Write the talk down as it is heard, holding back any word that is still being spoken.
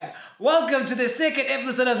Welcome to the second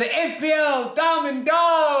episode of the FPL Diamond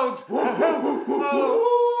Dogs, where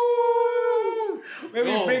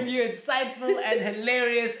we bring you insightful and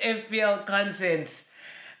hilarious FPL content.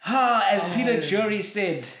 As Peter Jury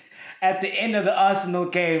said at the end of the Arsenal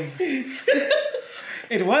game,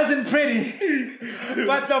 it wasn't pretty,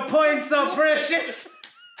 but the points are precious.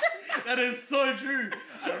 That is so true.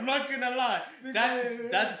 I'm not gonna lie.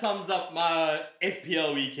 That sums up my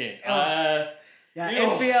FPL weekend.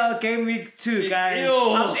 FPL Game Week 2, guys.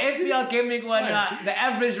 After FPL Game Week 1, the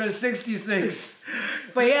average was 66.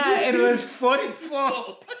 But it was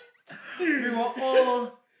 44. We were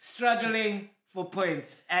all struggling for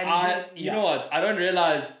points. And you know what? I don't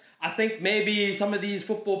realize. I think maybe some of these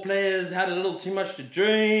football players had a little too much to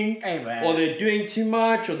drink. Hey, man. Or they're doing too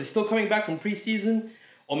much, or they're still coming back from preseason.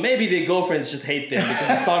 Or maybe their girlfriends just hate them because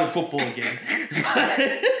they started football again.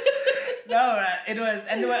 No, right. It was,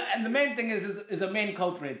 and the main thing is the main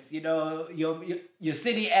culprits. You know, your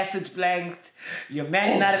City assets blanked, your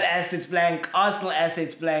Man United assets blanked, Arsenal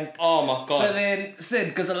assets blanked. Oh my god! So then, Sid,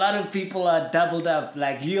 because a lot of people are doubled up.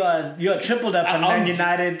 Like you're tripled up on Man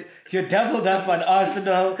United. You're doubled up on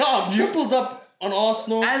Arsenal. No, I'm tripled up on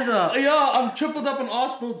Arsenal. I'm tripled up on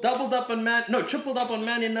Arsenal, tripled up on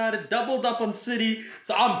Man United, doubled up on City.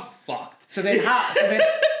 So I'm fucked. So then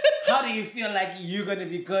how do you feel like you're going to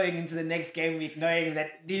be going into the next game week knowing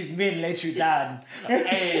that these men let you down?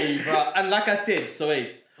 Hey, bro. And like I said,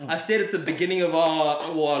 I said at the beginning of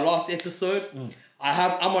our last episode,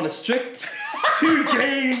 I'm on a strict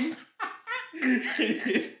 2-game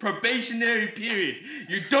probationary period.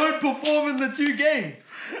 You don't perform in the 2 games.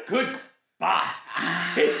 Goodbye.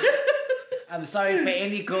 I'm sorry for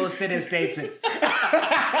any goal Sid states it.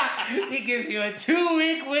 He gives you a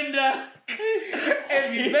 2-week window.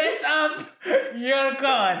 If you mess up, you're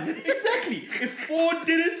gone. Exactly. If Ford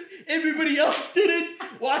did it, everybody else did it.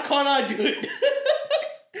 Why can't I do it?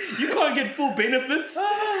 You can't get full benefits.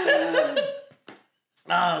 Oh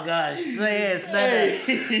gosh. So yes,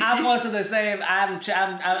 I'm also the same. I'm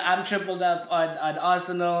tripled up on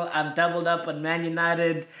Arsenal. I'm doubled up on Man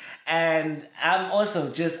United. And I'm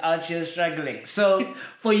also just out here struggling. So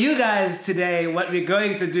for you guys today, what we're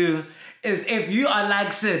going to do is, if you are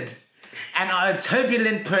like Sid and are a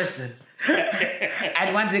turbulent person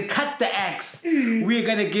and want to cut the axe, we're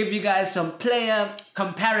going to give you guys some player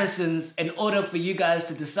comparisons in order for you guys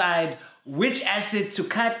to decide which asset to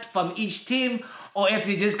cut from each team, or if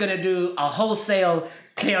you're just going to do a wholesale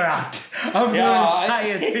clear out of your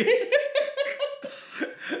entire team.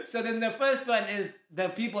 So then the first one is the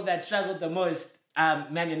people that struggled the most,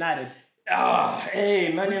 Man United.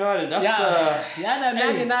 Man United. Man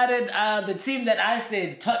United, the team that I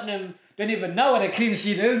said, Tottenham, don't even know what a clean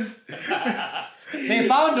sheet is. They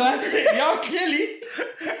found one. Clearly.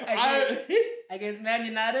 Against Man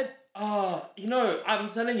United. I'm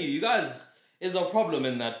telling you guys, there's a problem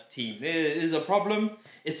in that team. There is a problem.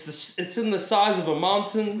 It's in the size of a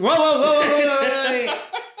mountain. Whoa.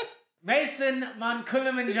 Mason Mount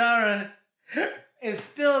Kilimanjaro is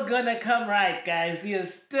still gonna come right, guys. He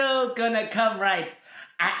is still gonna come right.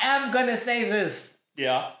 I am gonna say this.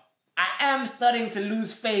 Yeah. I am starting to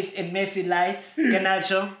lose faith in Messi Lights,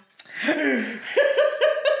 Ganacho.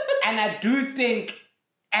 And I do think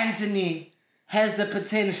Anthony has the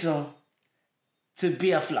potential to be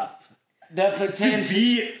a flop. The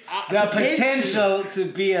potential to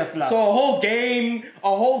be a flop. So a whole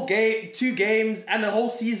game, 2 games, and a whole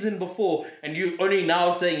season before, and you only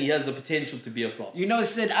now saying he has the potential to be a flop. You know,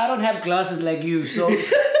 Sid, I don't have glasses like you, so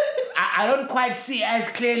I don't quite see as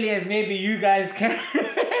clearly as maybe you guys can.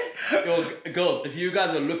 Yo, girls, if you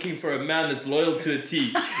guys are looking for a man that's loyal to a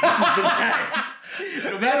T, this is the man.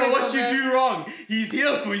 No matter what you do wrong, he's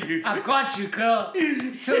here for you. I've got you, girl.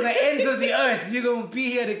 Till the ends of the earth, you're going to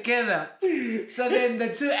be here together. So then the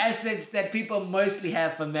 2 assets that people mostly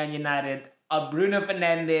have for Man United are Bruno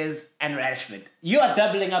Fernandes and Rashford. You are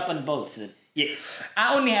doubling up on both, Sid. Yes.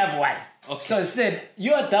 I only have one. Okay. So Sid,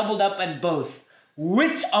 you are doubled up on both.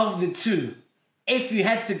 Which of the 2, if you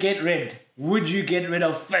had to get rid, would you get rid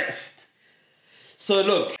of first? So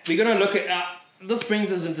look, we're going to look at... this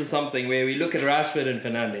brings us into something where we look at Rashford and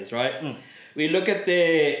Fernandes, right? We look at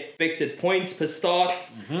their expected points per start,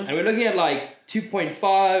 and we're looking at like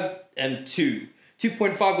 2.5 and 2.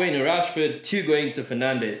 2.5 going to Rashford, 2 going to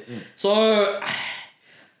Fernandes. So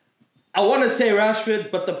I want to say Rashford,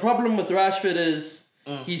 but the problem with Rashford is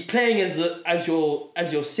he's playing as your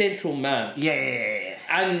central man. Yeah.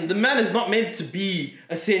 And the man is not meant to be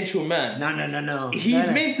a central man. No. He's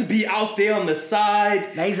meant to be out there on the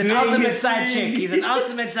side. He's an ultimate side chick.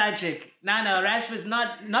 No, Rashford's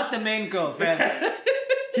not the main girl, fam.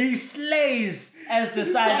 He slays as the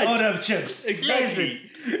side order of chips. Exactly.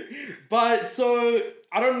 But so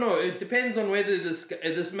I don't know. It depends on whether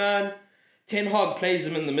this man Ten Hag plays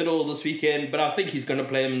him in the middle this weekend. But I think he's going to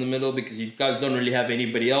play him in the middle because you guys don't really have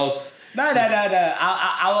anybody else. No.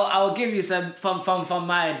 I will give you some from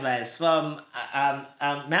my advice.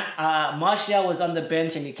 Martial was on the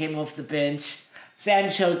bench and he came off the bench.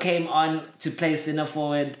 Sancho came on to play center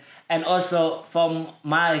forward, and also from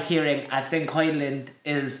my hearing, I think Højlund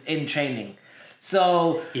is in training.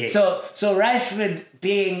 So yes. so Rashford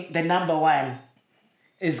being the number one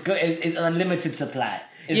is unlimited supply.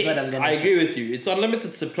 Is what I'm gonna I say. agree with you. It's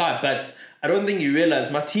unlimited supply, but I don't think you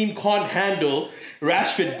realize my team can't handle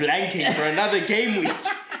Rashford blanking for another game week.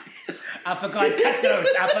 I forgot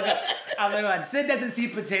cutthroats. I forgot. Sid doesn't see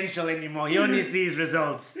potential anymore. He only sees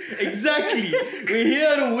results. Exactly. We're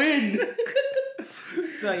here to win.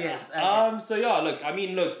 So yes. Okay. So yeah. Look. I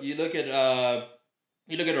mean, look. You look at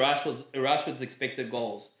Rashford's expected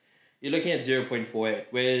goals. You're looking at 0.48,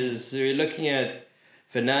 whereas you're looking at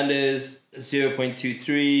Fernandes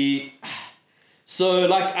 0.23. So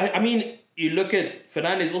like I mean, you look at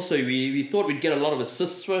Fernandes also. We thought we'd get a lot of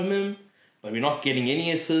assists from him, but we're not getting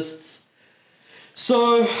any assists.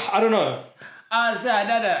 So I don't know.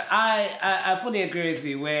 I fully agree with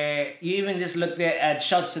you. Where you even just look there at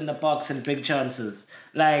shots in the box and big chances.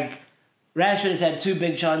 Like Rashford has had 2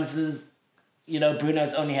 big chances. You know,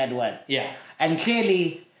 Bruno's only had 1. Yeah. And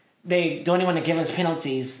clearly, they don't even want to give us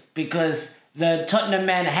penalties because the Tottenham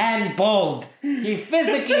man handballed. He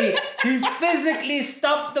physically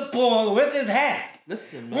stopped the ball with his hand.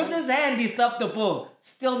 Listen, man. With his hand, he stopped the ball.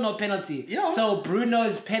 Still no penalty. Yeah. So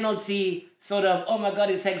Bruno's penalty, sort of, oh my God,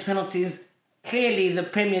 he takes penalties. Clearly, the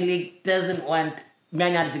Premier League doesn't want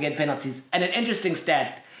Man United to get penalties. And an interesting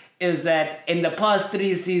stat is that in the past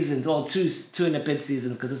 3 seasons, or two and a bit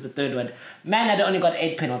seasons, because it's the 3rd one, Man United only got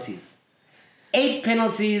 8 penalties. 8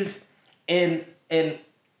 penalties in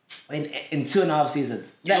 2.5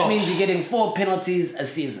 seasons. That means you're getting 4 penalties a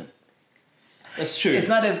season. That's true. It's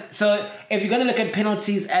not so if you're gonna look at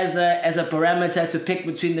penalties as a parameter to pick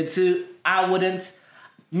between the two, I wouldn't.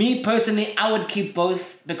 Me personally, I would keep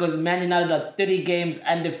both because Man United are 30 games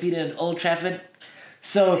undefeated at Old Trafford.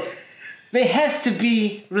 So there has to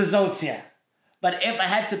be results here. But if I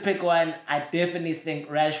had to pick one, I definitely think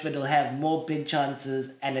Rashford will have more big chances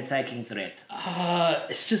and attacking threat.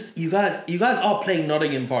 It's just you guys are playing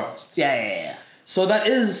Nottingham Forest. Yeah. So that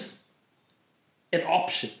is an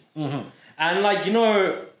option. Mm-hmm. And like,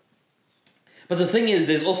 but the thing is,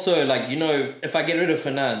 there's also like, if I get rid of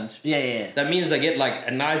Fernand, that means I get like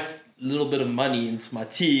a nice little bit of money into my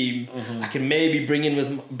team. Mm-hmm. I can maybe bring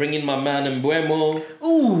in my man Mbuemo.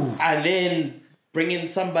 Ooh. And then bring in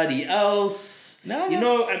somebody else.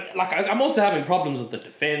 I'm also having problems with the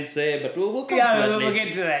defense there, but we'll come to that later. We'll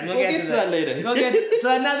get to that. We'll get to that later.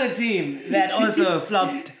 So another team that also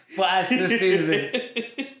flopped for us this season.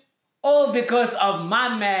 All because of my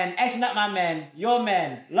man, actually not my man, your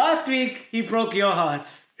man. Last week, he broke your heart.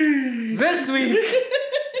 This week,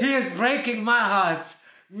 he is breaking my heart.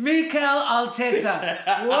 Mikel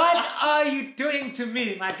Arteta, what are you doing to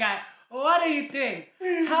me, my guy? What are you doing?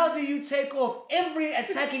 How do you take off every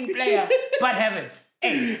attacking player but Havertz?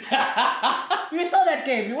 Hey, we saw that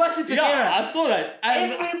game. We watched it together. Yeah, I saw that.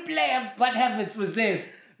 Every player but Havertz was this.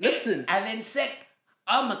 Listen. And then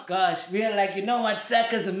oh my gosh, we are like, you know what?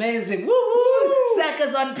 Saka's amazing. Woo-hoo!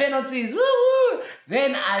 Saka's on penalties. Woo-hoo!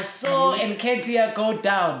 Then I saw Nketiah go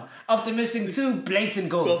down after missing 2 blatant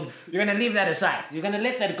goals. You're going to leave that aside. You're going to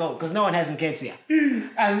let that go because no one has Nketiah.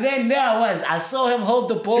 And then there I saw him hold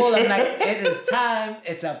the ball. I'm like, it is time.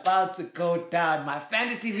 It's about to go down. My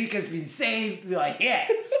fantasy week has been saved. We are here.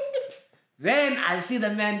 Then I see the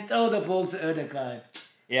man throw the ball to Odegaard.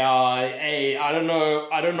 Yeah, hey, I don't know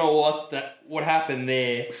what happened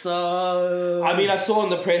there. So I mean, I saw in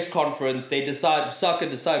the press conference Saka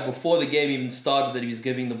decided before the game even started that he was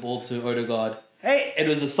giving the ball to Odegaard. Hey, it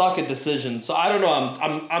was a Saka decision. So I don't know.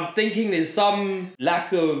 I'm thinking there's some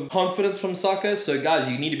lack of confidence from Saka. So guys,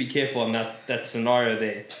 you need to be careful on that scenario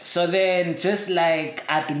there. So then, just like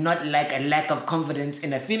I do not like a lack of confidence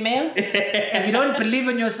in a female, if you don't believe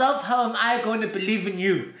in yourself, how am I going to believe in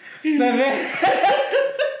you? So then,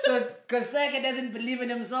 because Saka doesn't believe in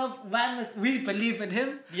himself, why must we believe in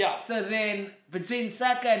him? Yeah. So then, between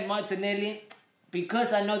Saka and Martinelli,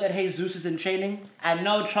 because I know that Jesus is in training, I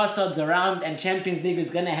know Trossard's around and Champions League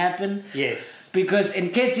is going to happen. Yes. Because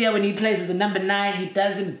Nketiah, when he plays as the number 9, he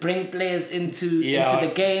doesn't bring players into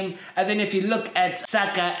the game. And then if you look at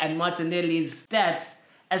Saka and Martinelli's stats,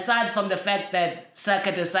 aside from the fact that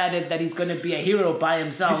Saka decided that he's going to be a hero by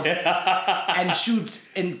himself and shoot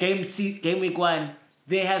in game week 1,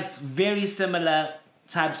 they have very similar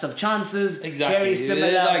types of chances. Exactly. Very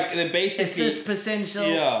similar. They're basically assist potential.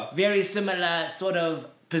 Yeah. Very similar sort of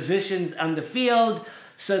positions on the field.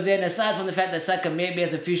 So then, aside from the fact that Saka maybe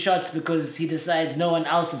has a few shots because he decides no one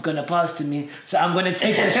else is going to pass to me, so I'm going to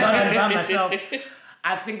take the shot and by myself.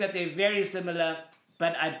 I think that they're very similar,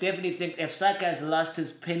 but I definitely think if Saka has lost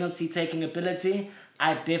his penalty-taking ability,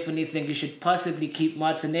 I definitely think you should possibly keep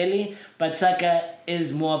Martinelli, but Saka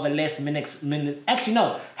is more of a less minute. Actually,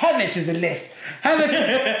 no, Havertz is the less. Havertz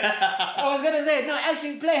is... I was going to say, no,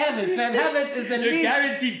 actually play Havertz, fam. Havertz is the least... You're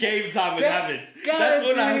guaranteed game time with Havertz. That's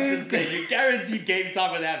all I have to say. You're guaranteed game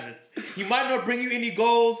time with Havertz. He might not bring you any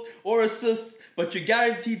goals or assists, but you're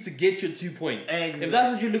guaranteed to get your 2 points. Exactly. If that's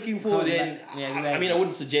what you're looking for, then... Yeah, exactly. I mean, I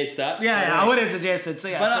wouldn't suggest that. Yeah, I wouldn't suggest it. So,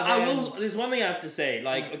 yeah, but so I will... There's one thing I have to say.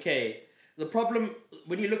 Like, okay... The problem,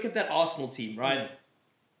 when you look at that Arsenal team, right,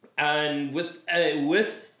 and with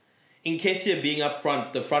Nketiah being up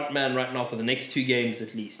front, the front man right now for the next 2 games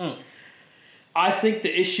at least, I think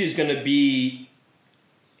the issue is going to be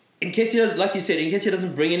Nketiah, like you said, Nketiah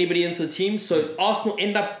doesn't bring anybody into the team, so Arsenal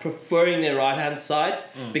end up preferring their right-hand side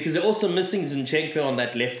because they're also missing Zinchenko on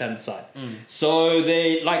that left-hand side. So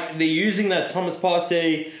they're using that Thomas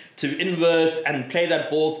Partey to invert and play that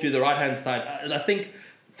ball through the right-hand side. I think...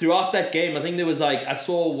 Throughout that game, I think there was I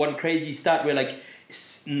saw one crazy stat where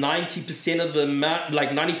 90% of the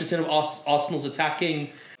 90% of Arsenal's attacking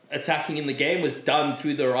in the game was done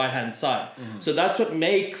through the right hand side. So that's what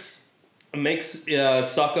makes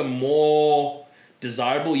Saka more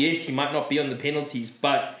desirable. Yes, he might not be on the penalties,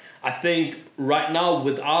 but I think right now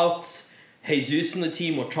without Jesus in the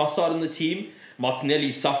team or Trossard in the team,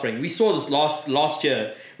 Martinelli's suffering. We saw this last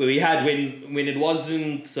year where we had when it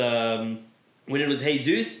wasn't. When it was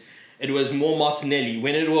Jesus, it was more Martinelli.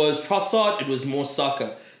 When it was Trossard, it was more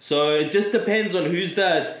Saka. So it just depends on who's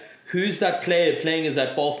that player playing as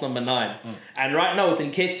that false number 9. And right now with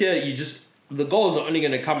Nketiah, the goals are only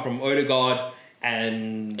going to come from Odegaard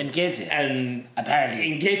and Nketiah. And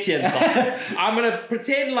apparently Nketiah and Saka. I'm going to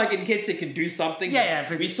pretend like Nketiah can do something.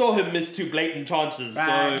 Yeah. We saw him miss 2 blatant chances.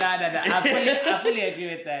 Right, so. No. I fully agree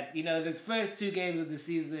with that. You know, the first 2 games of the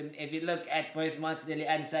season, if you look at both Martinelli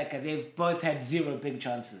and Saka, they've both had 0 big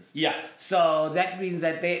chances. Yeah. So that means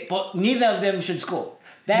that neither of them should score.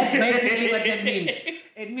 That's basically what that means.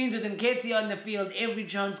 It means with Nketiah on the field, every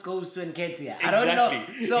chance goes to Nketiah. I don't know.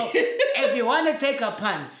 So if you want to take a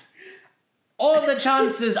punt, all the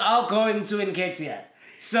chances are going to Nketiah.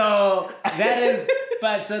 So that is...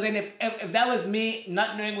 But so then if that was me,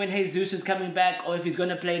 not knowing when Jesus is coming back or if he's going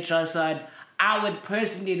to play Trossard, I would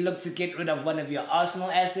personally look to get rid of one of your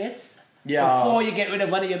Arsenal assets before you get rid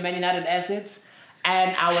of one of your Man United assets.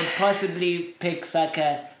 And I would possibly pick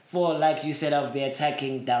Saka for, like you said, of the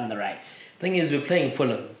attacking down the right. Thing is, we're playing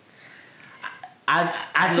Fulham.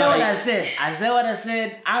 I said what I said. I said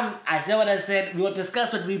what I said. We'll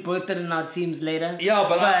discuss what we both did in our teams later. Yeah,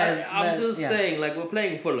 but I'm just saying, we're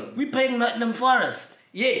playing Fulham. We're playing Nottingham Forest.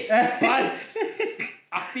 Yes, but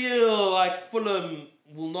I feel like Fulham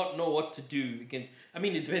will not know what to do against... I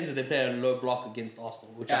mean, it depends if they play a low block against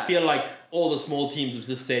Arsenal, which I feel like all the small teams have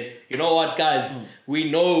just said, you know what, guys, we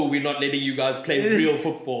know we're not letting you guys play real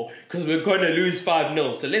football because we're going to lose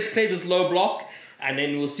 5-0. So let's play this low block and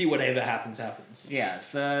then we'll see whatever happens. Yeah,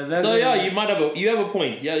 you have a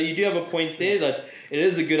point. Yeah, you do have a point there that it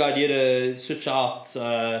is a good idea to switch out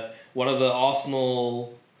one of the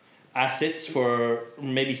Arsenal assets for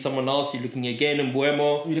maybe someone else. You're looking again in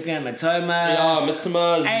Mbuemo. You're looking at Matoma. Yeah,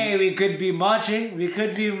 Mitsuma. Hey, we could be marching. We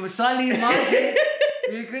could be Musali marching.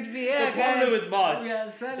 We could be, the problem with March.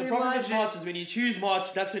 The problem with March is when you choose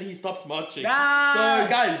March, that's when he stops marching. Nah. So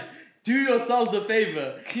guys, do yourselves a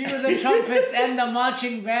favor. Cue the trumpets and the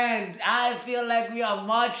marching band. I feel like we are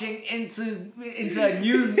marching into a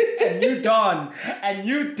new dawn, a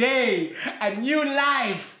new day, a new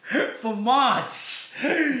life for March.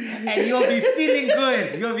 And you'll be feeling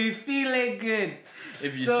good. You'll be feeling good.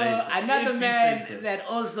 If you say so. Another man that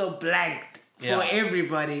also blanked for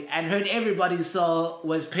everybody and hurt everybody's soul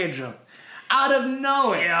was Pedro. Out of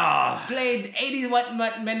nowhere, played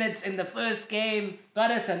 81 minutes in the first game,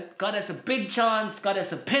 got us a big chance, got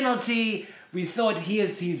us a penalty. We thought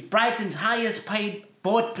he's Brighton's highest paid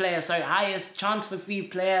bought player, highest transfer fee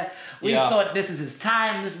player. We thought this is his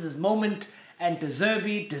time, this is his moment, and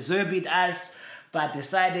deserved us by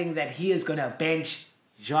deciding that he is gonna bench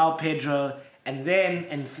João Pedro and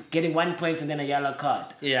getting 1 point and then a yellow card.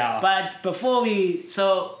 Yeah. But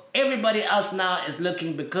everybody else now is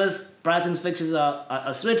looking, because Brighton's fixtures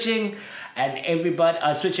are switching and everybody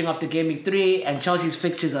are switching after game week 3 and Chelsea's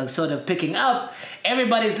fixtures are sort of picking up.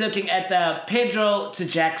 Everybody's looking at the Pedro to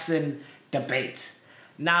Jackson debate.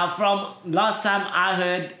 Now, from last time I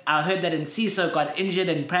heard that Enciso got injured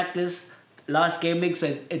in practice last game week,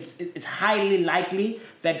 so it's highly likely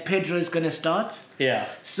that Pedro is going to start. Yeah.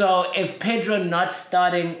 So if Pedro not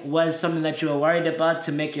starting was something that you were worried about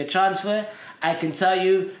to make your transfer, I can tell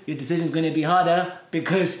you your decision is going to be harder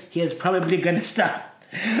because he is probably going to start.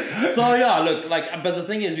 So yeah, look, but the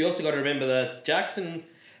thing is, we also got to remember that Jackson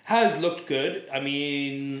has looked good. I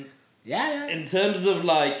mean, yeah. In terms of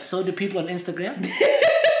so do people on Instagram.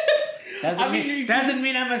 Doesn't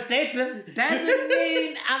mean I'm a statement. Doesn't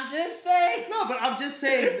mean I'm just saying. No, but I'm just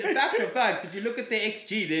saying, facts are facts. If you look at their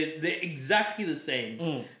XG, they're exactly the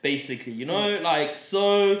same, basically. You know,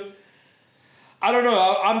 so I don't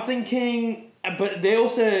know. I'm thinking, but he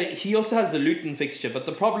also has the Luton fixture. But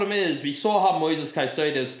the problem is, we saw how Moises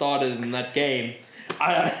Caicedo started in that game.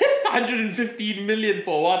 115 million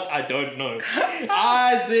for what? I don't know.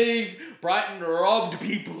 I think Brighton robbed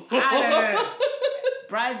people. I don't know.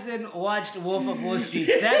 Brighton watched Wolf of Wall Street.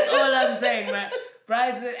 That's all I'm saying, man.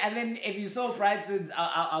 Brighton, and then if you saw Brighton's,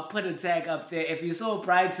 I'll put a tag up there. If you saw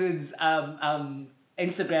Brighton's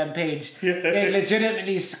Instagram page, they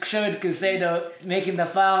legitimately showed Caicedo making the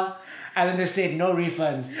foul, and then they said no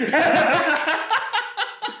refunds.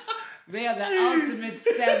 They are the ultimate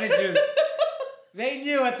savages. They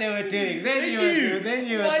knew what they were doing. They knew what they were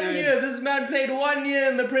doing. 1 year. This man played 1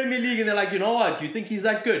 year in the Premier League, and they're like, you know what? You think he's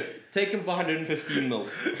that good? Take him for 115 mil.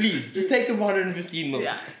 Please, just take him for 115 mil.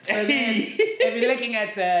 Yeah. So then, if you're looking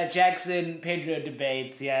at the Jackson-Pedro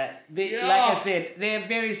debates, like I said, they have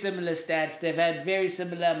very similar stats. They've had very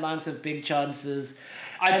similar amounts of big chances.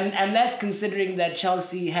 And that's considering that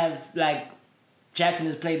Chelsea have, Jackson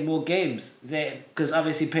has played more games because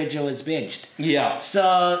obviously Pedro was benched. Yeah.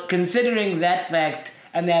 So considering that fact,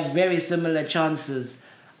 and they have very similar chances,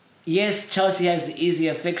 yes, Chelsea has the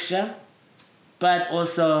easier fixture, but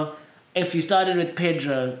also if you started with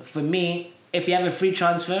Pedro, for me, if you have a free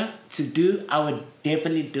transfer to do, I would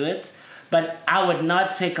definitely do it. But I would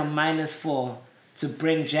not take a -4 to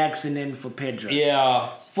bring Jackson in for Pedro. Yeah.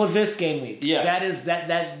 For this game week. Yeah.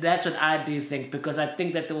 That's what I do think, because I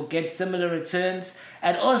think that they will get similar returns.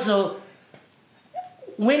 And also,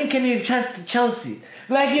 when can you trust Chelsea?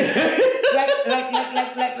 Like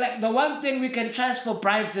the one thing we can trust for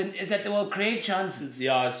Brighton is that they will create chances.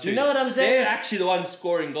 Yeah, it's true. You know what I'm saying? They're actually the ones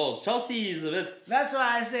scoring goals. Chelsea is a bit... That's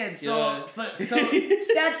why I said. So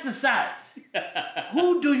stats aside,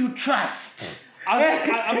 who do you trust?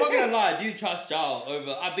 I'm not gonna lie, I do trust Zhao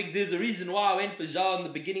over. I think there's a reason why I went for Zhao in the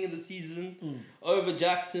beginning of the season over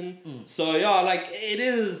Jackson. So yeah,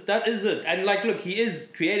 that is it. And look, he is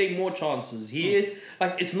creating more chances. He is,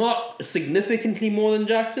 it's not significantly more than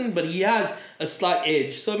Jackson, but he has a slight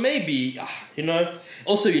edge. So maybe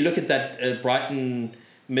Also, you look at that Brighton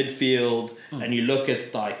midfield and you look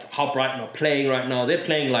at how Brighton are playing right now. They're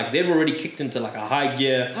playing they've already kicked into a high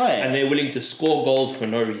gear and they're willing to score goals for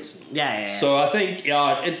no reason. Yeah. So I think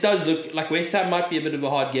it does look like West Ham might be a bit of a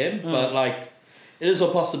hard game, but it is a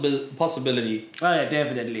possibility. Oh yeah,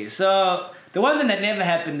 definitely. So the one thing that never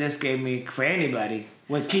happened this game week for anybody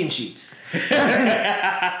were clean sheets.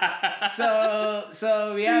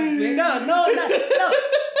 so we have no.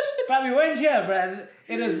 But we weren't here, bro.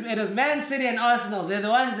 It was Man City and Arsenal. They're the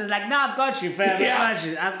ones that's like, I've got you, fam.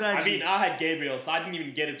 I've got you. I mean, I had Gabriel, so I didn't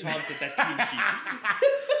even get a chance at that clean sheet.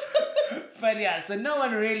 But yeah, so no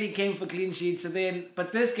one really came for clean sheets.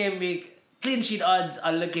 But this game week, clean sheet odds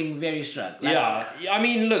are looking very strong. I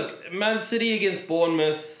mean, look, Man City against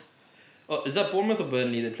Bournemouth. Oh, is that Bournemouth or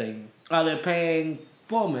Burnley they're playing? Oh, they're playing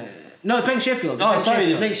Bournemouth. No, they're playing Sheffield. They're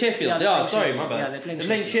playing Sheffield. Yeah, sorry, my bad. Yeah, they're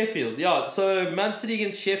playing Sheffield. Yeah, so Man City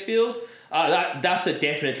against Sheffield. That's a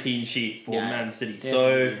definite clean sheet for Man City.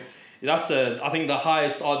 Definitely. So I think the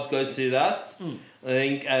highest odds go to that. I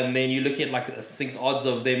think, and then you're looking at I think the odds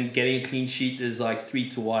of them getting a clean sheet is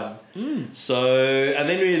 3-1. So, and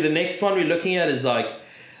then the next one we're looking at is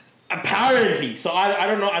apparently. So I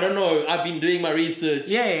don't know. I've been doing my research.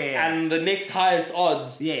 Yeah. And the next highest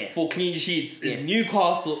odds for clean sheets is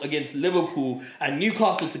Newcastle against Liverpool, and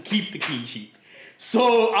Newcastle to keep the clean sheet.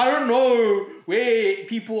 So I don't know where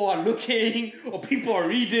people are looking or people are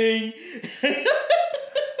reading.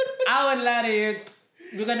 I would lie to you.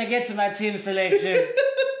 We're gonna get to my team selection,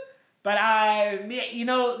 but my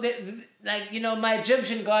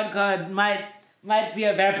Egyptian god card might be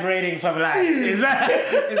evaporating from life. Is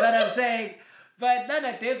what I'm saying. But no,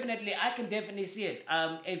 definitely, I can definitely see it.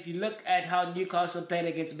 If you look at how Newcastle played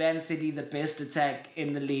against Man City, the best attack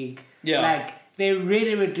in the league. Yeah. They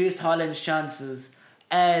really reduced Haaland's chances,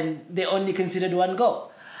 and they only considered one goal.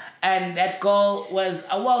 And that goal was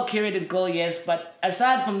a well-curated goal, yes, but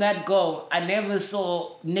aside from that goal, I never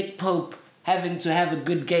saw Nick Pope having to have a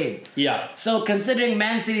good game. Yeah. So considering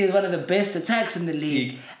Man City is one of the best attacks in the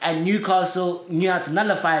league and Newcastle knew how to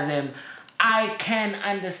nullify them, I can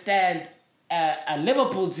understand a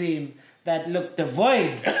Liverpool team that looked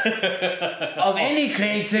devoid of any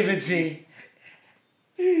creativity.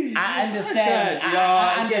 I understand.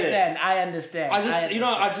 I understand.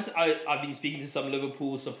 I've been speaking to some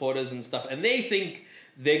Liverpool supporters and stuff, and they think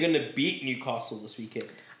they're gonna beat Newcastle this weekend.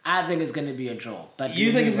 I think it's gonna be a draw. But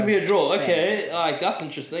you think it's gonna be a draw? Okay, that's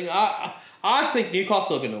interesting. I think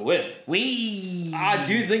Newcastle are gonna win. I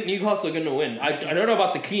do think Newcastle are gonna win. I don't know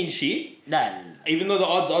about the clean sheet. No. Even though the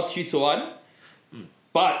odds are 2-1,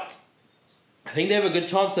 but I think they have a good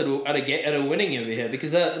chance at a winning over here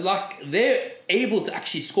because they're able to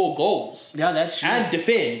actually score goals. Yeah, that's true. And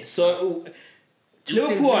defend. So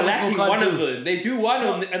Liverpool are lacking one of them. They do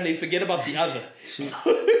one and they forget about the other.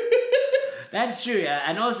 That's true,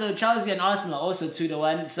 and also Chelsea and Arsenal are also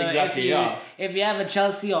 2-1. So exactly, if you have a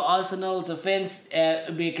Chelsea or Arsenal defense, it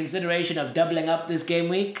would be a consideration of doubling up this game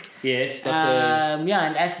week. Yes, that's and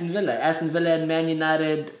Aston Villa and Man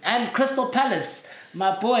United and Crystal Palace.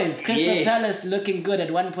 My boys, Crystal Palace looking good at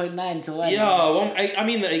 1.9 to 1. Yeah, I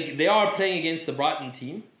mean, they are playing against the Brighton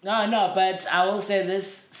team. No, but I will say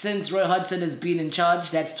this, since Roy Hodgson has been in charge,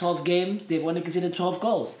 that's 12 games, they've only conceded 12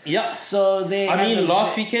 goals. Yeah. So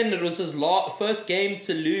last weekend, it was his first game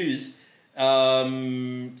to lose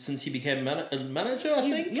since he became manager, I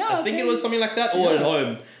think. I think it was something like that, or at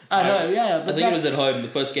home. I think it was at home, the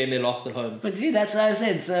first game they lost at home. But see, that's what I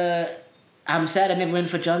said, so I'm sad I never went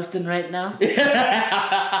for Johnston right now.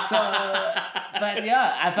 But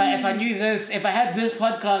yeah, if I knew this, if I had this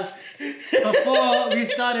podcast before we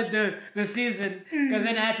started the season, because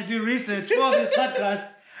then I had to do research for this podcast,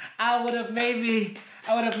 I would have maybe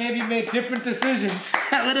made different decisions.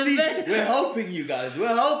 We're helping you guys. We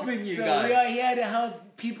are here to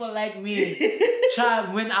help people like me try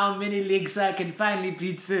and win our mini league so I can finally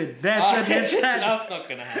beat Sid. That's what we're trying. That's not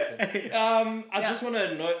gonna happen. I just want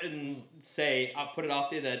to note and say, I'll put it out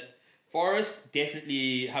there that Forest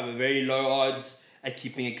definitely have a very low odds at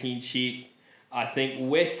keeping a clean sheet. I think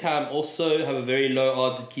West Ham also have a very low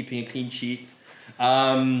odds at keeping a clean sheet.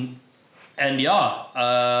 I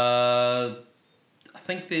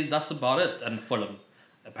think that's about it. And Fulham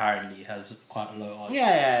apparently has quite low odds.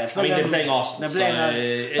 Yeah. Fulham, they're playing Arsenal.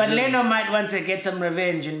 But Leno might want to get some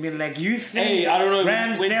revenge and be like, you think I don't know,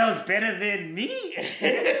 Ramsdale's better than me?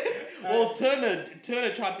 Well, Turner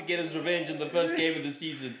tried to get his revenge in the first game of the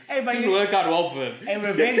season. Didn't work out well for him.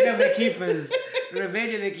 Revenge of the keepers. So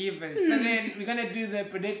then we're gonna do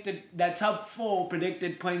the top 4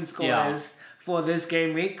 predicted point scorers for this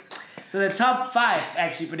game week. So the top 5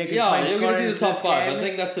 actually predicted point scorers. Yeah, we're gonna do the top 5. I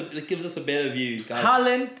think that gives us a better view, guys.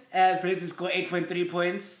 Haaland predicted to score 8.3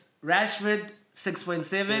 points. Rashford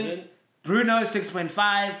 6.7. Bruno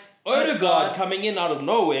 6.5. Odegaard coming in out of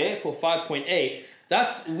nowhere for 5.8.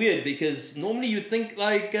 That's weird because normally you'd think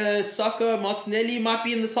Saka, Martinelli might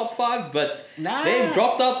be in the top 5, but they've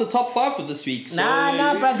dropped out the top 5 for this week. So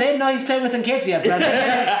bro. They know he's playing with Nketiah, bro.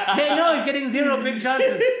 They know he's getting 0 big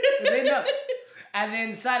chances. They know. And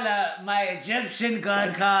then Salah, my Egyptian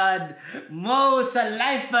god card, Mo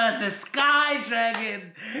Salah, the Sky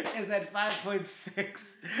Dragon, is at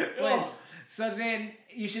 5.6 points. So then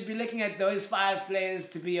you should be looking at those 5 players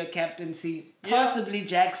to be your captaincy. Possibly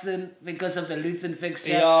Jackson because of the Luton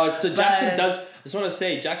fixture. Yeah, so Jackson does. I just want to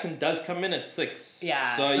say Jackson does come in at 6.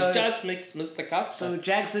 Yeah, so he just missed the cut. So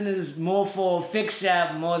Jackson is more for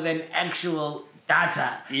fixture more than actual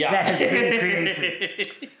data that has been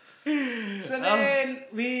created. So then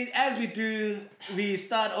we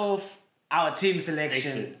start off our team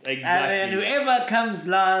selection. Exactly. And then whoever comes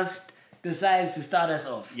last decides to start us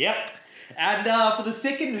off. Yep. And for the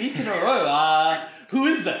second week in a row, who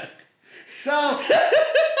is that? So,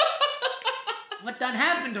 what done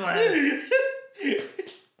happened to us?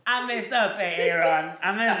 I messed up, Aaron.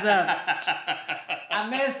 I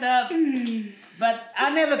messed up. But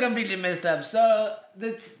I never completely messed up. So,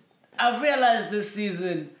 I've realized this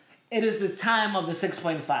season, it is the time of the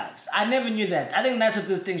 6.5s. I never knew that. I think that's what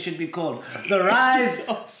this thing should be called. The rise,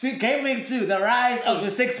 Game Week 2, the rise of the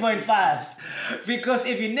 6.5s. Because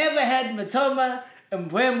if you never had Matoma,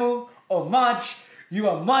 Mbeumo, or March, you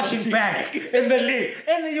are marching back in the league.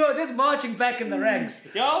 You are just marching back in the ranks.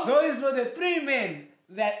 Yeah. Those were the 3 men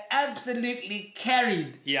that absolutely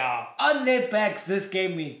carried on their backs this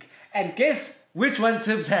game week. And guess which one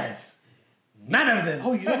Tibbs has? None of them.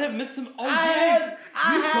 Oh, you don't have Mitsum? Oh, I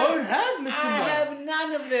don't have Mitsum. I have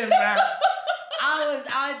none of them, bro. I was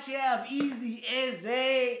out here of easy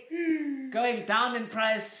Eze going down in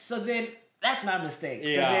price. So then That's my mistake.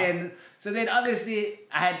 Yeah. So then obviously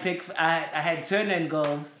I had Turner in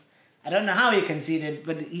goals. I don't know how he conceded,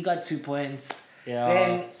 but he got 2 points. Yeah.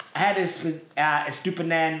 Then I had a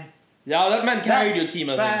Stupinan. Yeah, that man carried your team,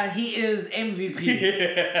 I think. He is MVP.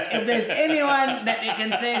 If there's anyone that you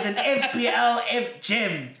can say is an FPL F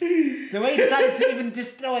gem, the way he decided to even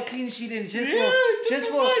just throw a clean sheet in just for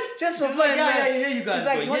fun, like, yeah, man. Here you guys It's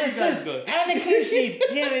like go. one Here you guys assist go. and a clean sheet.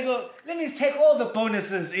 Here we go. Let me take all the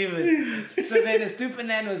bonuses even. So then the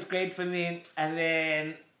Stupinan was great for me, and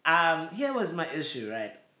then here was my issue,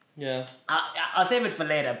 right? Yeah. I'll save it for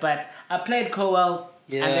later, but I played Cowell.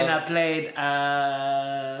 Yeah. And then I played,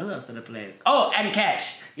 who else did I play? Oh, and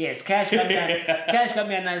Cash. Yes, Cash got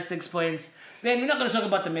me a nice 6 points. Then we're not going to talk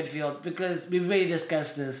about the midfield because we've already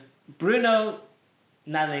discussed this. Bruno,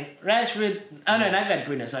 nothing. Rashford, not that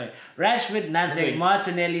Bruno, sorry. Rashford, nothing.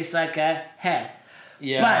 Martinelli, Saka, hair.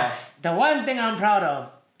 Yeah. But the one thing I'm proud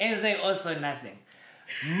of is they also nothing.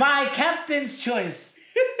 My captain's choice.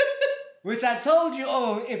 Which I told you,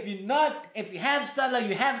 if you have Salah,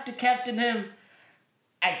 you have to captain him.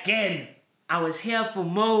 Again, I was here for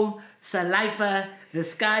Mo Salaifa, the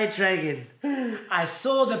Sky Dragon. I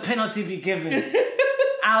saw the penalty be given.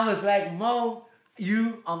 I was like, Mo,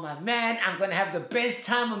 you are my man. I'm going to have the best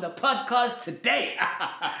time on the podcast today.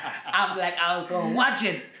 I'm like, I was going to watch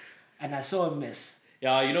it. And I saw a miss.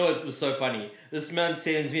 Yeah, you know what was so funny? This man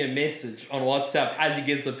sends me a message on WhatsApp as he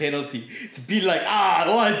gets a penalty to be like,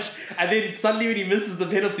 watch. And then suddenly when he misses the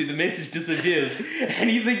penalty, the message disappears. And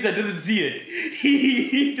he thinks I didn't see it.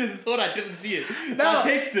 He just thought I didn't see it. So I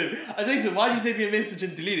text him, why'd you send me a message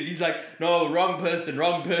and delete it? He's like, no, wrong person.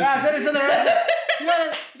 I said it to the right. You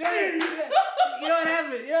know what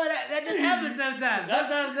happens? That just happens sometimes.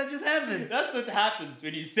 Sometimes that just happens. That's what happens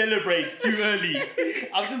when you celebrate too early.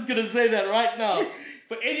 I'm just going to say that right now.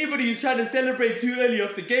 For anybody who's trying to celebrate too early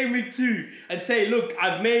after game week 2 and say, look,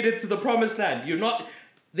 I've made it to the promised land. You're not...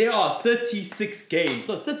 There are 36 games.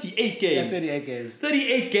 No, 38 games. Yeah, 38 games.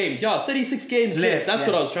 38 games. Yeah, 36 games left. That's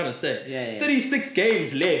what I was trying to say. Yeah. 36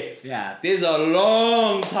 games left. Yeah. There's a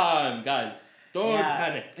long time, guys. Don't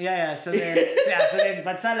panic. Yeah. So then,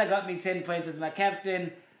 but Salah got me 10 points as my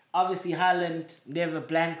captain. Obviously, Haaland never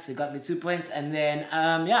blanks. He got me 2 points. And then,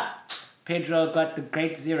 Pedro got the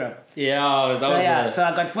great 0. Yeah, so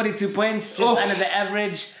I got 42 points, just under the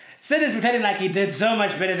average. Sid is pretending like he did so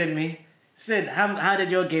much better than me. Sid, how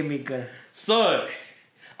did your game week go? So,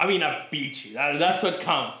 I beat you. That's what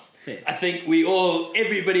counts. Yes. I think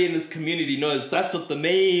everybody in this community knows that's what the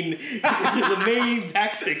main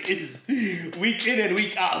tactic is. Week in and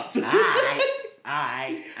week out.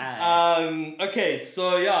 Alright. Okay,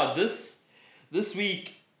 so this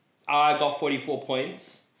week I got 44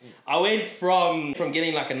 points. I went from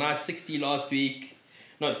getting like a nice 60 last week.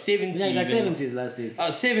 No, 70. Yeah, you got 70 last week.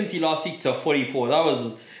 70 last week to 44.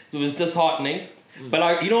 It was disheartening.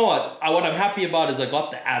 But you know what? What I'm happy about is I got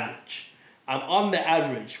the average. I'm on the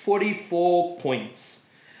average, 44 points.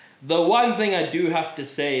 The one thing I do have to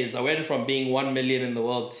say is I went from being 1 million in the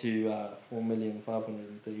world to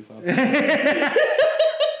 4,535,000.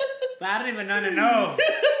 But I don't even want to know.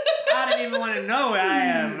 I don't even want to know where I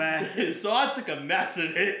am, man. So I took a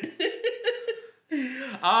massive hit.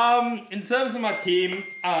 In terms of my team,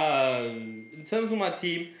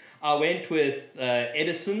 I went with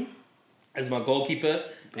Edison as my goalkeeper.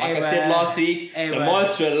 Like I said last week, the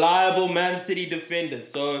most reliable Man City defender.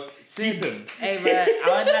 So keep him. Hey, man,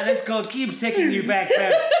 this goal keeps taking you back,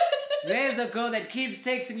 fam. There's a goal that keeps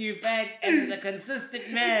taking you back and is a consistent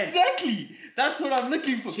man. Exactly. That's what I'm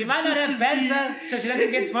looking for. She might not have banter, so she doesn't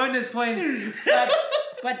get bonus points.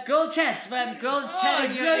 But girl chats, man. Girls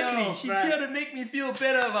chatting exactly. you. She's here to make me feel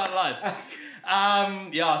better about life.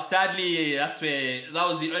 Sadly, that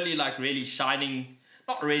was the only really shining,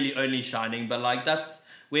 not really only shining, but that's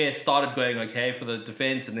where it started going okay for the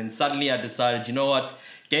defense. And then suddenly I decided, you know what,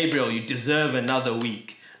 Gabriel, you deserve another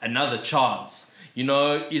week, another chance. You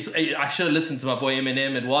know, I should have listened to my boy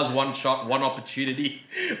Eminem. It was one shot, one opportunity.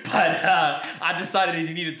 But I decided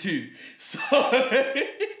he needed 2. So,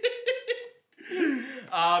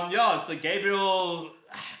 so Gabriel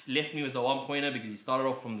left me with a 1-pointer because he started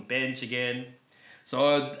off from the bench again.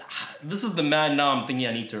 So, this is the man now I'm thinking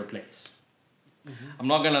I need to replace. Mm-hmm. I'm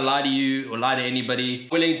not going to lie to you or lie to anybody. I'm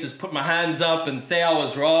willing to put my hands up and say I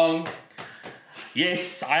was wrong.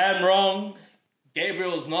 Yes, I am wrong.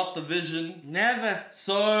 Gabriel's not the vision. Never.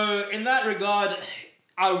 So, in that regard,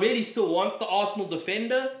 I really still want the Arsenal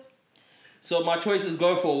defender. So, my choices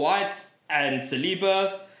go for White and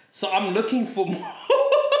Saliba. So, I'm looking for more...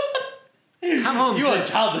 Come home, You Sid. are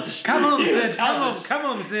childish. Come home, You are Sid. childish. Come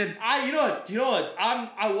home, Sid. You know what?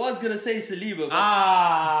 I was gonna say Saliba,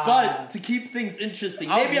 but to keep things interesting,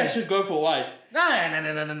 maybe I should go for White. No.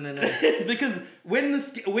 Because when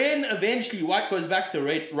eventually White goes back to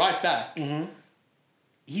right back,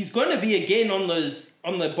 he's gonna be again on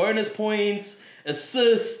the bonus points,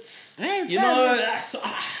 assists. Yeah, you know, so,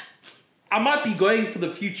 I might be going for the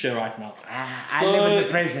future right now. I live in the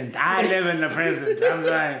present. I'm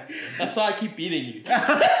sorry. That's why I keep beating you.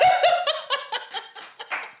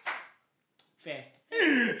 Fair.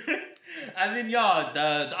 And then the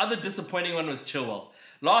other disappointing one was Chilwell.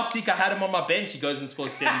 Last week I had him on my bench, he goes and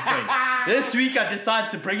scores 7 points. This week I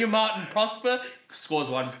decided to bring him out and Prosper, scores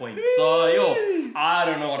 1 point. So I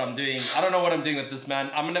don't know what I'm doing. I don't know what I'm doing with this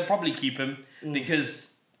man. I'm gonna probably keep him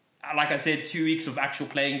because, like I said, 2 weeks of actual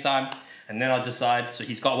playing time, and then I'll decide. So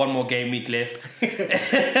he's got 1 more game week left.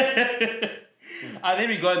 And then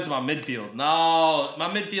we go into my midfield. Now my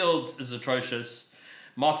midfield is atrocious.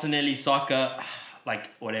 Martinelli, Saka,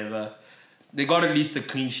 like whatever. They got at least a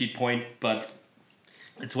clean sheet point, but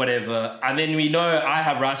it's whatever. And then we know I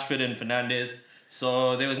have Rashford and Fernandes,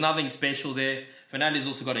 so there was nothing special there. Fernandes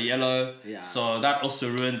also got a yellow, so that also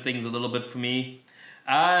ruined things a little bit for me.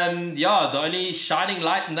 And the only shining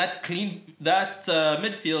light in that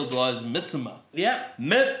midfield was Mitoma. Yep.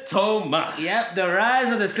 Mitoma. Yep, the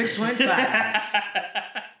rise of the 6.5.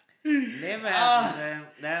 Never happened,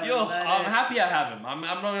 man. I'm happy I have him. I'm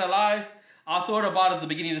not gonna lie. I thought about it at the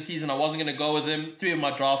beginning of the season. I wasn't gonna go with him. 3 of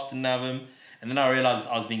my drafts didn't have him. And then I realized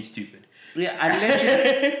I was being stupid. Yeah,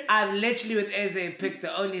 I've literally with Eze picked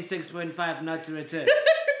the only 6.5 not to return.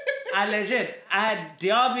 I had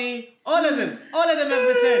Diaby, all of them have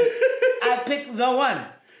returned. I picked the one.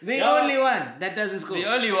 The only one that doesn't score. The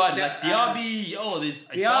only one. Diaby, there's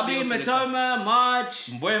Diaby, Mitoma,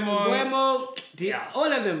 March, Mbuemo,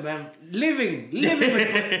 all of them, man. Living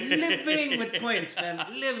with points, fam.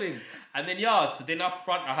 Living. And then so then up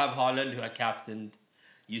front I have Haaland, who I captained.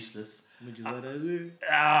 Useless. Which is what I do.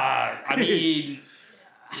 I mean,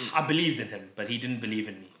 I believed in him, but he didn't believe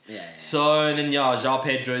in me. Yeah. So then João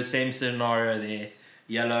Pedro, same scenario there.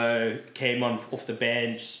 Yellow, came off the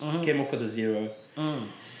bench, came off with a 0. So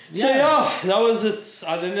that was it.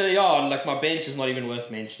 And then like my bench is not even worth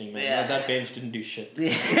mentioning, man. Yeah. That bench didn't do shit.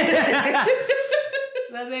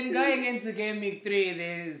 So then going into game week 3,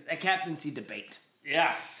 there's a captaincy debate.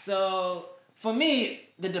 Yeah. So for me,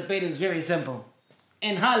 the debate is very simple.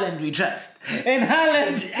 In Haaland, we trust. In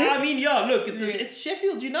Haaland. I mean, look, it's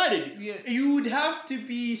Sheffield United. Yeah. You would have to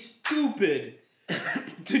be stupid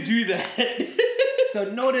to do that. So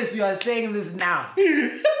notice you are saying this now.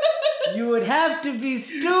 You would have to be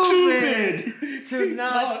stupid to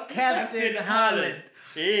not captain Haaland.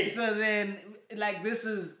 Yes. So then, this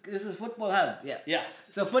is Football Hub. Yeah. Yeah.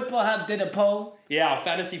 So Football Hub did a poll. Yeah,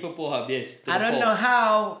 Fantasy Football Hub, yes. I don't know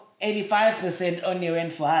how 85% only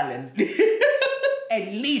went for Haaland. At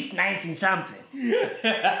least 19-something.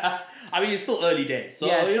 I mean, it's still early days. So,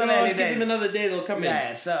 early give days. them another day, they'll come in.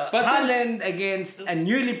 Yeah, so Haaland against a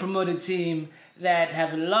newly promoted team that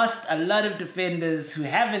have lost a lot of defenders who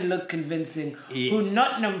haven't looked convincing, who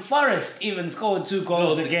Nottingham Forest even scored 2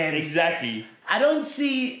 goals against. Exactly. I don't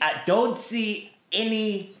see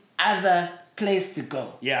any other place to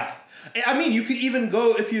go. Yeah. I mean, you could even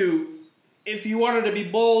go, if you wanted to be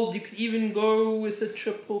bold, you could even go with a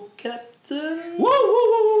triple captain.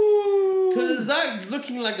 Woo! Because that's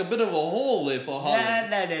looking like a bit of a hole there for Haaland.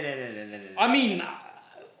 No. I mean,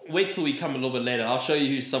 wait till we come a little bit later. I'll show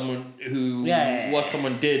you what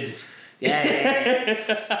someone did.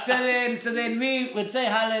 Yeah. So then we would say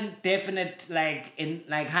Haaland definite,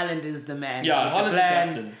 Haaland is the man. Yeah, Haaland's the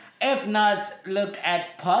captain. If not, look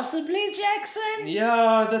at possibly Jackson.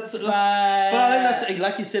 Yeah, but I think that's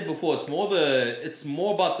like you said before. It's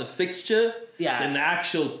more about the fixture than the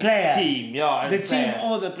actual player team. Yeah, the team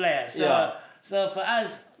or the player. So for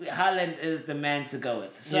us, Haaland is the man to go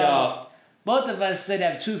with. So both of us said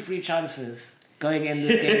have 2 free transfers going in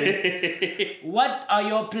this game. What are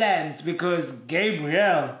your plans? Because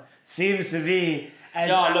Gabriel seems to be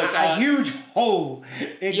a huge hole.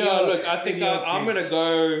 I think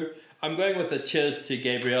I'm going with a cheers to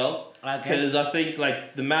Gabriel. Because I think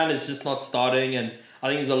the man is just not starting, and I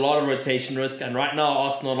think there's a lot of rotation risk. And right now,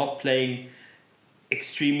 Arsenal are not playing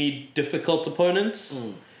extremely difficult opponents.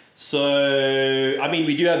 So, I mean,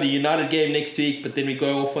 we do have the United game next week, but then we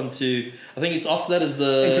go off onto, I think it's after that is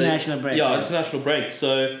the international break. Yeah, international break.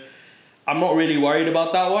 So, I'm not really worried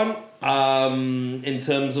about that one in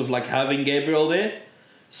terms of having Gabriel there.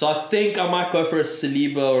 So I think I might go for a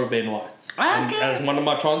Saliba or a Ben White as one of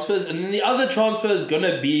my transfers. And then the other transfer is going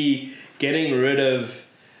to be getting rid of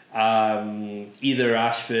either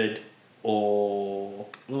Rashford or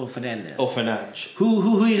Fernandes.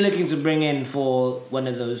 Who are you looking to bring in for one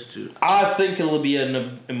of those two? I think it'll be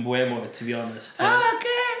an Mbuemo, to be honest. Okay.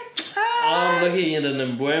 I'm looking at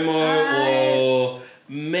an Mbuemo or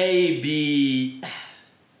maybe.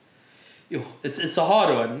 It's a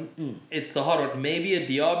hard one. It's a hard one. Maybe a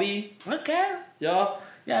Diaby. Okay. Yeah.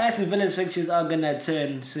 Yeah, Aston Villa's fixtures are gonna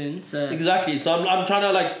turn soon. So exactly. So I'm trying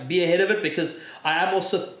to like be ahead of it because I am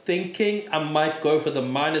also thinking I might go for the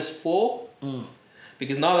 -4.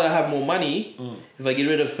 Because now that I have more money, if I get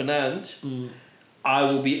rid of Fernand, I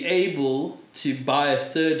will be able to buy a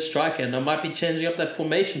third striker, and I might be changing up that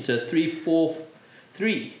formation to a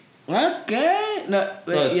 3-4-3. Okay. No,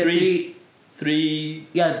 wait, 3.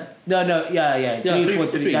 Yeah. No. Yeah.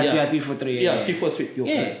 3-4-3. Yeah. 3-4-3. Yeah. 3-4-3.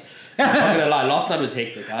 Yes. I'm not gonna lie. Last night was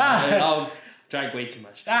hectic. I drank way too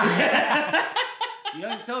much. You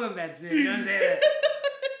don't tell them that, sir. You don't say that.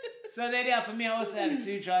 So then, yeah, for me, I also have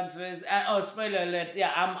 2 transfers. Spoiler alert!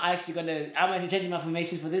 Yeah, I'm actually changing my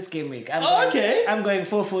formation for this game week. Okay. I'm going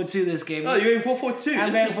 4-4-2 this game week. Oh, you're going 4-4-2.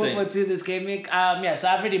 I'm going 4-4-2 this game week. So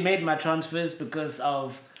I've already made my transfers because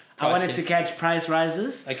of. I wanted to catch price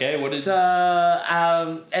rises. Okay, what is? So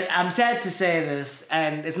I'm sad to say this,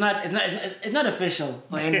 and it's not official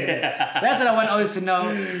or anything. That's what I want always to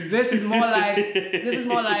know. This is more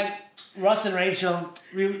like Ross and Rachel.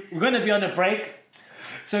 We're gonna be on a break,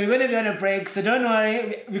 so don't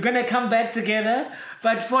worry. We're gonna come back together.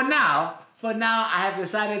 But for now, I have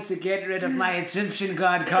decided to get rid of my Egyptian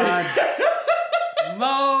God card.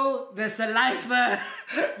 Mo, the Salifa,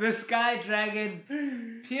 the Sky Dragon,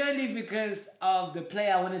 purely because of the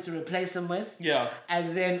player I wanted to replace him with. Yeah.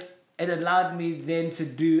 And then it allowed me then to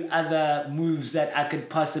do other moves that I could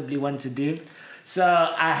possibly want to do. So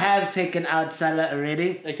I have taken out Salah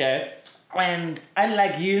already. Okay. And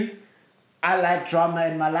unlike you, I like drama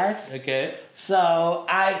in my life. Okay. So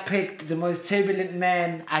I picked the most turbulent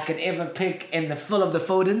man I could ever pick in the full of the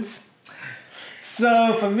Fodens.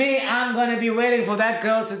 So for me, I'm gonna be waiting for that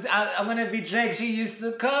girl to. I'm gonna be Drake. She used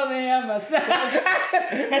to call me on myself.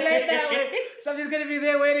 Like that way. So I'm just gonna be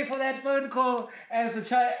there waiting for that phone call as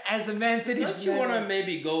the Man City. Don't you wanna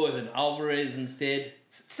maybe go with an Alvarez instead?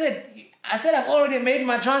 I said I've already made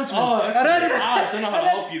my transfers. Oh, okay. I don't know how to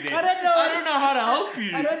help you there. I don't know how to help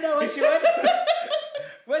you. I don't know what you want.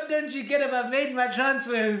 What don't you get if I've made my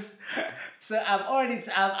transfers? So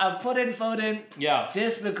I've put in Foden. Yeah.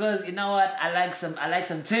 Just because you know what, I like some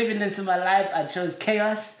turbulence in my life. I chose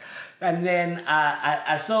chaos, and then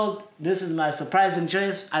I sold. This is my surprising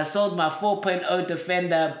choice. I sold my 4.0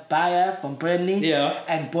 defender Bayer from Burnley. Yeah.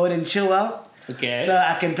 And bought in Chilwell. Okay. So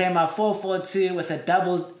I can play my 4-4-2 with a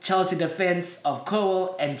double Chelsea defense of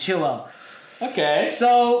Cole and Chilwell. Okay.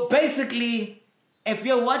 So basically, if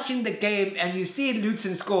you're watching the game and you see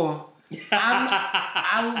Luton score,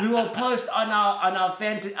 we will post on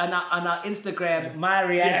our Instagram my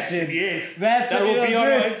reaction. Yes. That will be on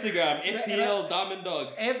our Instagram. FPL Diamond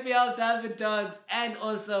Dogs. FPL Diamond Dogs, and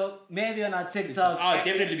also maybe on our TikTok. Oh,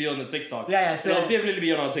 definitely be on the TikTok. Yeah. So it'll definitely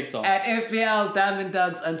be on our TikTok. At FPL Diamond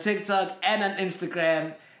Dogs on TikTok and on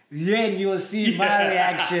Instagram. Then you will see my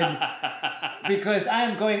reaction because I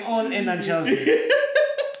am going all in on Chelsea.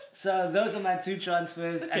 So those are my 2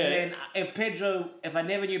 transfers. Okay. And then if I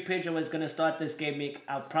never knew Pedro was going to start this game week,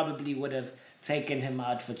 I probably would have taken him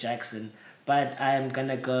out for Jackson. But I am going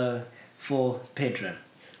to go for Pedro.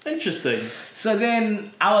 Interesting. So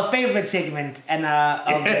then our favorite segment and our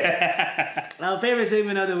favorite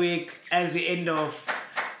segment of the week as we end off.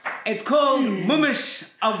 It's called Mumish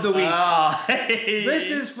of the Week.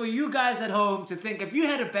 This is for you guys at home to think if you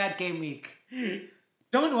had a bad game week,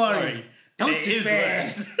 don't worry. Don't despair.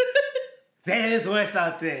 There is worse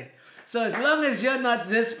out there. So as long as you're not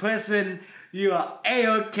this person, you are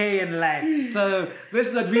A-okay in life. So this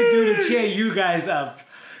is what we do to cheer you guys up.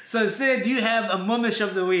 So Sid, you have a Mumish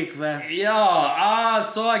of the Week, man. Yeah,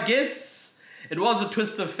 so I guess it was a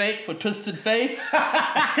twist of fate for Twisted Fates.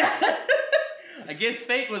 I guess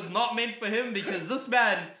fate was not meant for him because this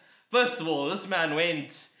man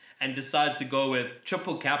went and decided to go with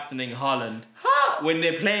triple captaining Haaland when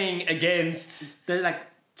they're playing against the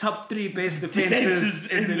top 3 best defenses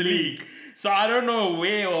in the league. So I don't know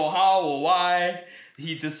where or how or why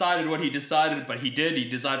he decided what he decided, but he did. He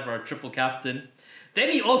decided for a triple captain. Then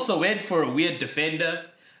he also went for a weird defender,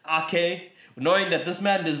 Ake, knowing that this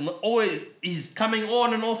man he's coming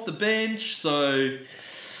on and off the bench, so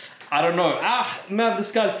I don't know. Man,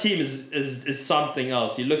 this guy's team is something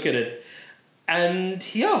else. You look at it, and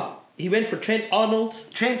yeah, he went for Trent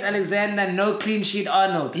Alexander, no clean sheet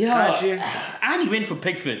Arnold. Yeah, and he went for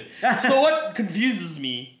Pickford. So what confuses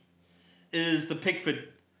me is the Pickford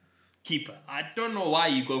keeper. I don't know why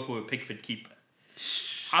you go for a Pickford keeper.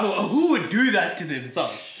 Who would do that to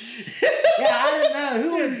themselves? Yeah, I don't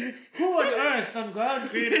know. Who on earth, on God's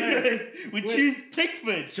green earth, would choose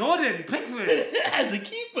Pickford? Jordan Pickford as a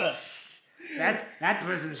keeper. That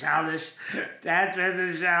person's childish. That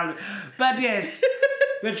person's childish. But yes,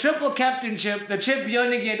 the triple captainship, the chip you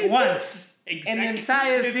only get once in the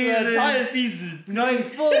entire season. Knowing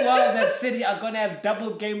full well that City are going to have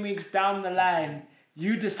double game weeks down the line.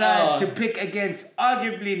 You decide to pick against,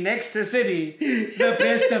 arguably next to City, the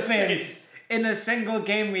best defense in a single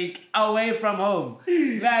game week away from home.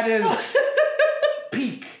 That is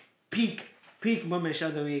peak Mumish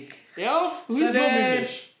of the week. Yeah? Who's your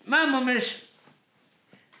Mumish? My Mumish,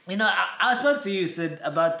 you know, I spoke to you, Sid,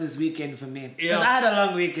 about this weekend for me. Because I had a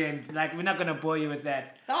long weekend. Like, we're not going to bore you with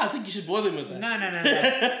that. No, I think you should bore them with that. No. I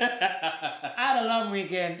had a long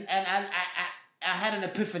weekend, and I had an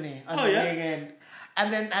epiphany on the weekend.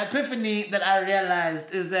 And then the epiphany that I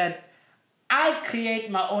realized is that I create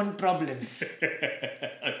my own problems.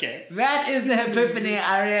 Okay. That is the epiphany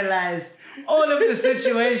I realized. All of the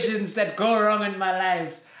situations that go wrong in my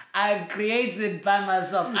life, I've created by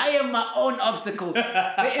myself. I am my own obstacle.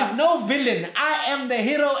 There is no villain. I am the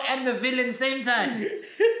hero and the villain same time.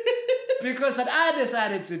 Because what I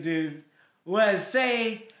decided to do was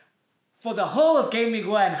say, for the whole of Game Week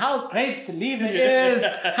 1, how great Saliba is.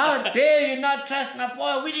 How dare you not trust my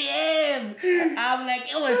boy William. I'm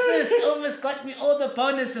like, assist almost got me all the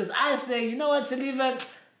bonuses. I say, you know what, Saliba?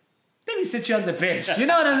 Let me sit you on the bench. You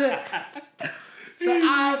know what I'm saying? So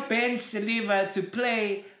I benched Saliba to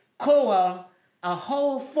play Cowell, a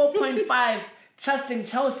whole 4.5, trusting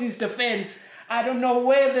Chelsea's defense. I don't know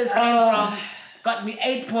where this came from. Got me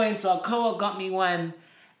 8 points, while Cowell got me 1.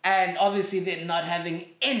 And obviously they're not having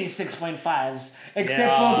any 6.5s,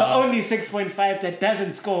 except for the only 6.5 that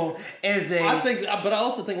doesn't score is a... But I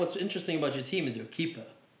also think what's interesting about your team is your keeper.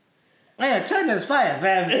 Yeah, Turner's fire,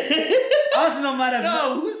 fam. Arsenal might have...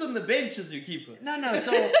 No, who's on the bench as your keeper? No,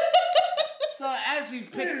 so as we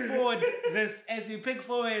pick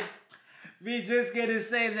forward, we just get to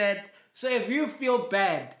say that, so if you feel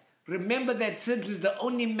bad, remember that Tibbs is the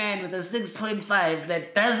only man with a 6.5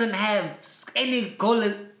 that doesn't have any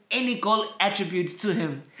goal attributes to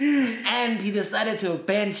him. And he decided to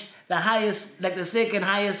bench the second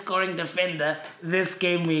highest scoring defender this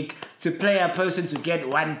game week to play a person to get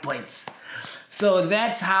 1 point. So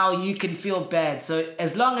that's how you can feel bad. So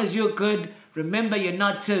as long as you're good, remember you're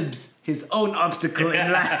not Tibbs, his own obstacle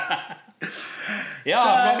in life. I'm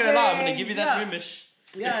not gonna lie, I'm gonna give you that Mumish.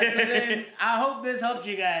 Yeah, so then I hope this helped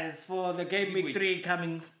you guys for the Game Week 3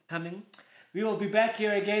 coming. We will be back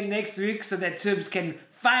here again next week so that Tibbs can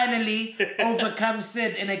finally overcome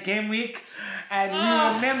Sid in a game week. And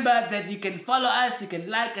remember that you can follow us, you can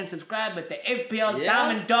like and subscribe at the FPL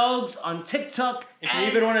Diamond Dogs on TikTok. If you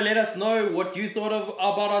even want to let us know what you thought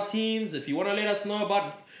about our teams, if you want to let us know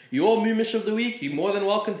about your Mumish of the week, you're more than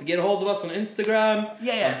welcome to get a hold of us on Instagram,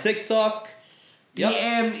 on TikTok.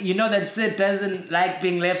 DM, you know that Sid doesn't like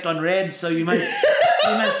being left on red, so you must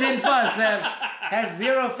send fast. Has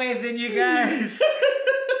zero faith in you guys.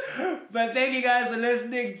 But thank you guys for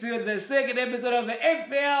listening to the second episode of the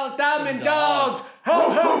FPL Diamond Dogs.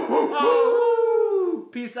 Ho, ho, ho.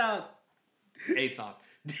 Peace out. A-talk.